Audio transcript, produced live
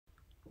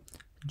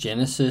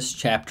Genesis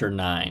chapter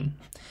 9.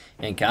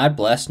 And God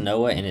blessed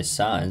Noah and his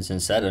sons,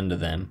 and said unto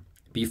them,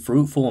 Be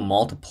fruitful and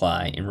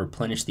multiply, and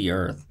replenish the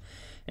earth.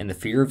 And the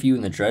fear of you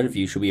and the dread of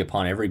you shall be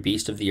upon every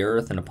beast of the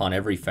earth, and upon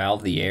every fowl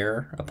of the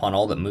air, upon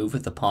all that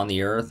moveth upon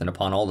the earth, and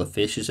upon all the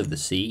fishes of the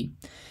sea.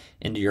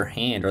 Into your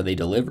hand are they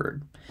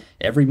delivered.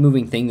 Every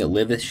moving thing that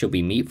liveth shall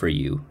be meat for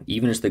you,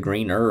 even as the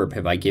green herb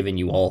have I given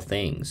you all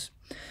things.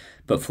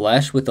 But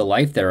flesh with the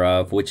life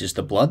thereof, which is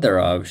the blood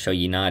thereof, shall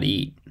ye not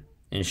eat.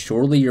 And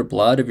surely your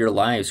blood of your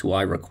lives will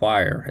I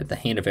require. At the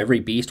hand of every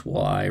beast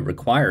will I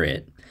require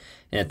it.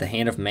 And at the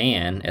hand of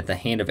man, at the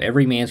hand of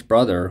every man's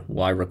brother,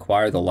 will I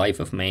require the life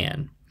of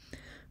man.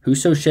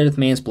 Whoso sheddeth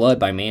man's blood,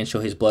 by man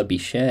shall his blood be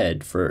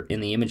shed, for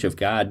in the image of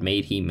God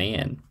made he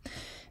man.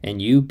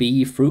 And you be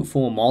ye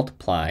fruitful and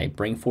multiply,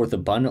 bring forth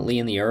abundantly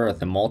in the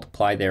earth, and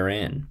multiply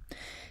therein.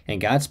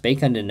 And God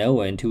spake unto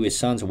Noah and to his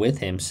sons with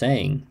him,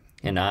 saying,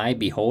 And I,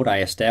 behold, I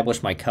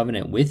establish my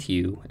covenant with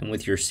you, and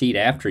with your seed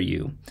after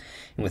you,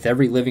 and with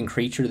every living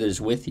creature that is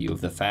with you,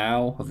 of the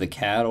fowl, of the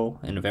cattle,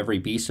 and of every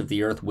beast of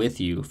the earth with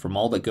you, from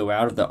all that go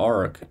out of the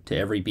ark to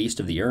every beast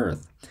of the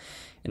earth.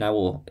 And I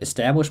will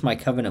establish my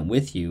covenant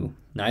with you,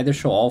 neither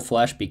shall all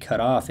flesh be cut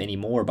off any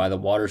more by the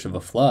waters of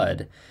a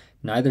flood,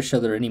 neither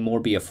shall there any more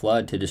be a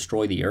flood to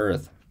destroy the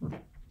earth.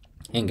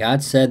 And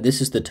God said, This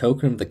is the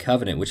token of the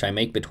covenant which I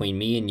make between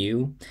me and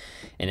you,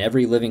 and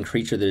every living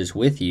creature that is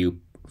with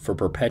you, for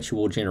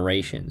perpetual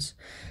generations.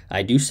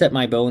 I do set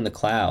my bow in the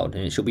cloud,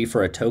 and it shall be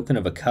for a token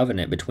of a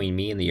covenant between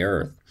me and the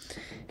earth.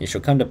 And it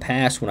shall come to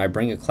pass, when I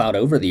bring a cloud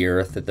over the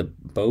earth, that the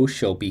bow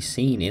shall be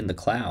seen in the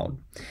cloud.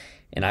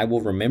 And I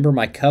will remember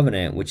my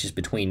covenant, which is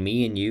between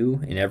me and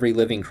you, and every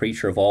living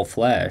creature of all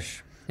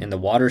flesh. And the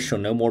waters shall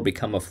no more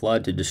become a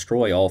flood to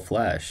destroy all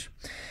flesh.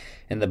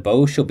 And the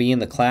bow shall be in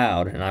the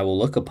cloud, and I will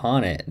look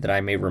upon it, that I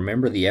may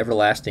remember the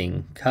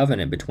everlasting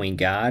covenant between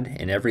God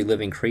and every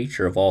living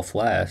creature of all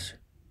flesh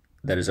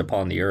that is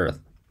upon the earth.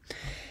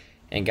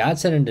 And God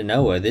said unto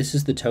Noah, This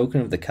is the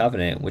token of the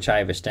covenant which I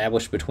have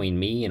established between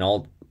me and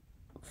all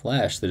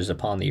flesh that is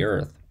upon the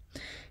earth.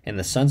 And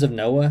the sons of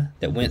Noah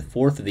that went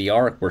forth of the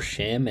ark were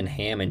Shem and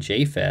Ham and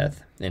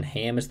Japheth, and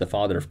Ham is the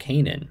father of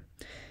Canaan.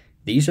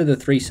 These are the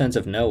three sons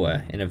of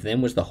Noah, and of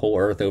them was the whole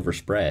earth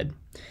overspread.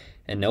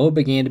 And Noah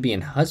began to be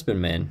an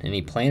husbandman, and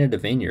he planted a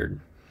vineyard.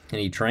 And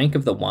he drank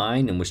of the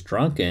wine, and was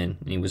drunken,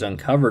 and he was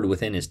uncovered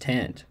within his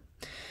tent.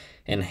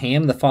 And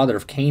Ham the father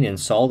of Canaan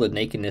saw the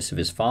nakedness of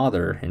his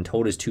father, and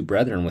told his two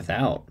brethren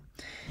without.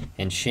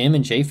 And Shem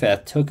and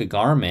Japheth took a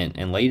garment,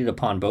 and laid it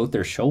upon both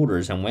their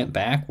shoulders, and went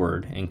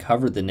backward, and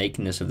covered the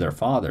nakedness of their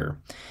father.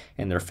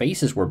 And their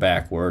faces were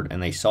backward,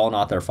 and they saw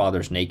not their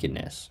father's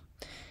nakedness.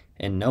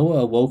 And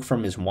Noah awoke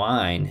from his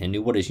wine, and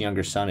knew what his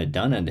younger son had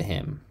done unto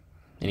him.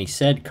 And he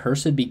said,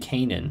 Cursed be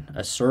Canaan,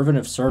 a servant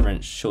of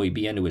servants shall he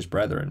be unto his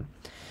brethren.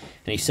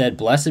 And he said,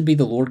 Blessed be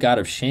the Lord God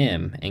of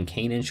Shem, and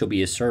Canaan shall be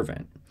his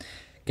servant.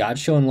 God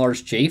shall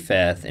enlarge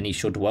Japheth, and he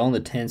shall dwell in the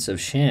tents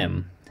of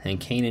Shem, and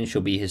Canaan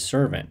shall be his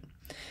servant.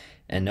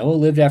 And Noah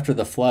lived after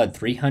the flood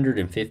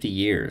 350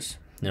 years.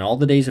 And all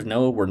the days of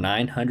Noah were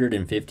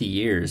 950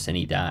 years, and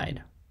he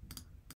died.